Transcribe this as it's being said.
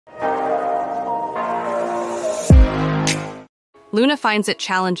Luna finds it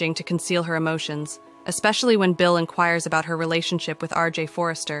challenging to conceal her emotions, especially when Bill inquires about her relationship with RJ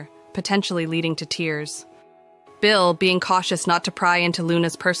Forrester, potentially leading to tears. Bill, being cautious not to pry into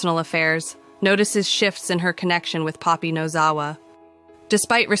Luna's personal affairs, notices shifts in her connection with Poppy Nozawa.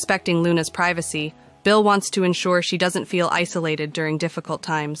 Despite respecting Luna's privacy, Bill wants to ensure she doesn't feel isolated during difficult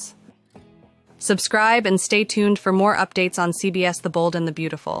times. Subscribe and stay tuned for more updates on CBS The Bold and the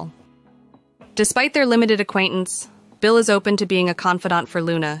Beautiful. Despite their limited acquaintance, Bill is open to being a confidant for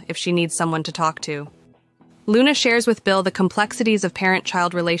Luna if she needs someone to talk to. Luna shares with Bill the complexities of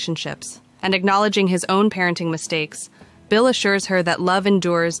parent-child relationships, and acknowledging his own parenting mistakes, Bill assures her that love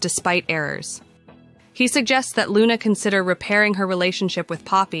endures despite errors. He suggests that Luna consider repairing her relationship with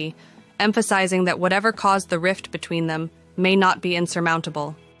Poppy, emphasizing that whatever caused the rift between them may not be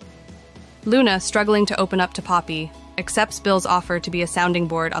insurmountable. Luna, struggling to open up to Poppy, accepts Bill's offer to be a sounding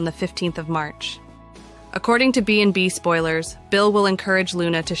board on the 15th of March. According to B&B spoilers, Bill will encourage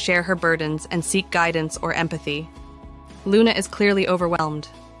Luna to share her burdens and seek guidance or empathy. Luna is clearly overwhelmed,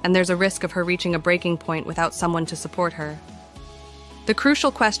 and there's a risk of her reaching a breaking point without someone to support her. The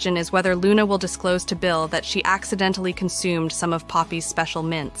crucial question is whether Luna will disclose to Bill that she accidentally consumed some of Poppy's special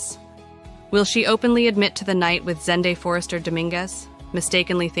mints. Will she openly admit to the night with Zende Forrester Dominguez,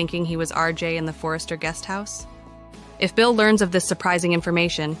 mistakenly thinking he was RJ in the Forrester guest house? If Bill learns of this surprising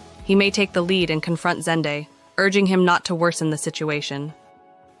information, he may take the lead and confront Zende, urging him not to worsen the situation.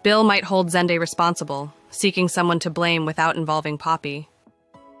 Bill might hold Zende responsible, seeking someone to blame without involving Poppy.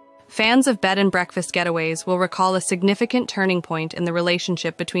 Fans of bed and breakfast getaways will recall a significant turning point in the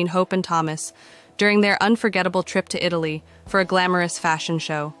relationship between Hope and Thomas during their unforgettable trip to Italy for a glamorous fashion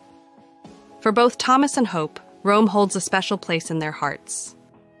show. For both Thomas and Hope, Rome holds a special place in their hearts.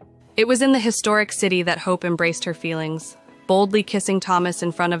 It was in the historic city that Hope embraced her feelings, boldly kissing Thomas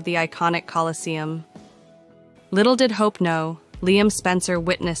in front of the iconic Colosseum. Little did Hope know, Liam Spencer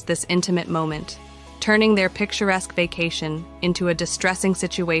witnessed this intimate moment, turning their picturesque vacation into a distressing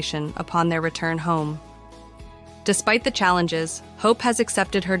situation upon their return home. Despite the challenges, Hope has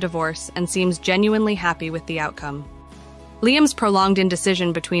accepted her divorce and seems genuinely happy with the outcome. Liam's prolonged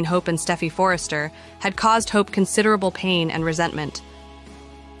indecision between Hope and Steffy Forrester had caused Hope considerable pain and resentment.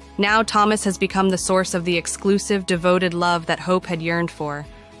 Now Thomas has become the source of the exclusive, devoted love that Hope had yearned for,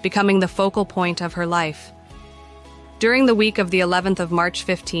 becoming the focal point of her life. During the week of the 11th of March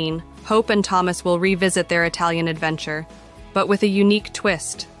 15, Hope and Thomas will revisit their Italian adventure, but with a unique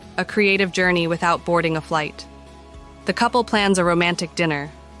twist, a creative journey without boarding a flight. The couple plans a romantic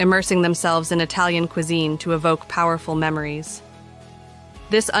dinner, immersing themselves in Italian cuisine to evoke powerful memories.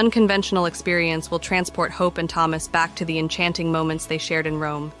 This unconventional experience will transport Hope and Thomas back to the enchanting moments they shared in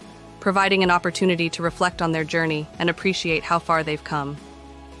Rome, providing an opportunity to reflect on their journey and appreciate how far they've come.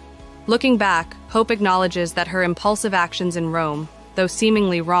 Looking back, Hope acknowledges that her impulsive actions in Rome, though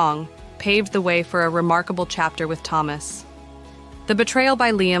seemingly wrong, paved the way for a remarkable chapter with Thomas. The betrayal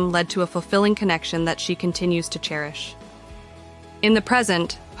by Liam led to a fulfilling connection that she continues to cherish. In the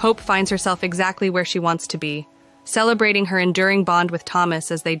present, Hope finds herself exactly where she wants to be, celebrating her enduring bond with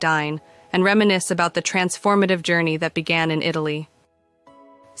Thomas as they dine and reminisce about the transformative journey that began in Italy.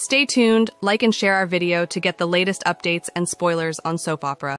 Stay tuned, like and share our video to get the latest updates and spoilers on soap opera.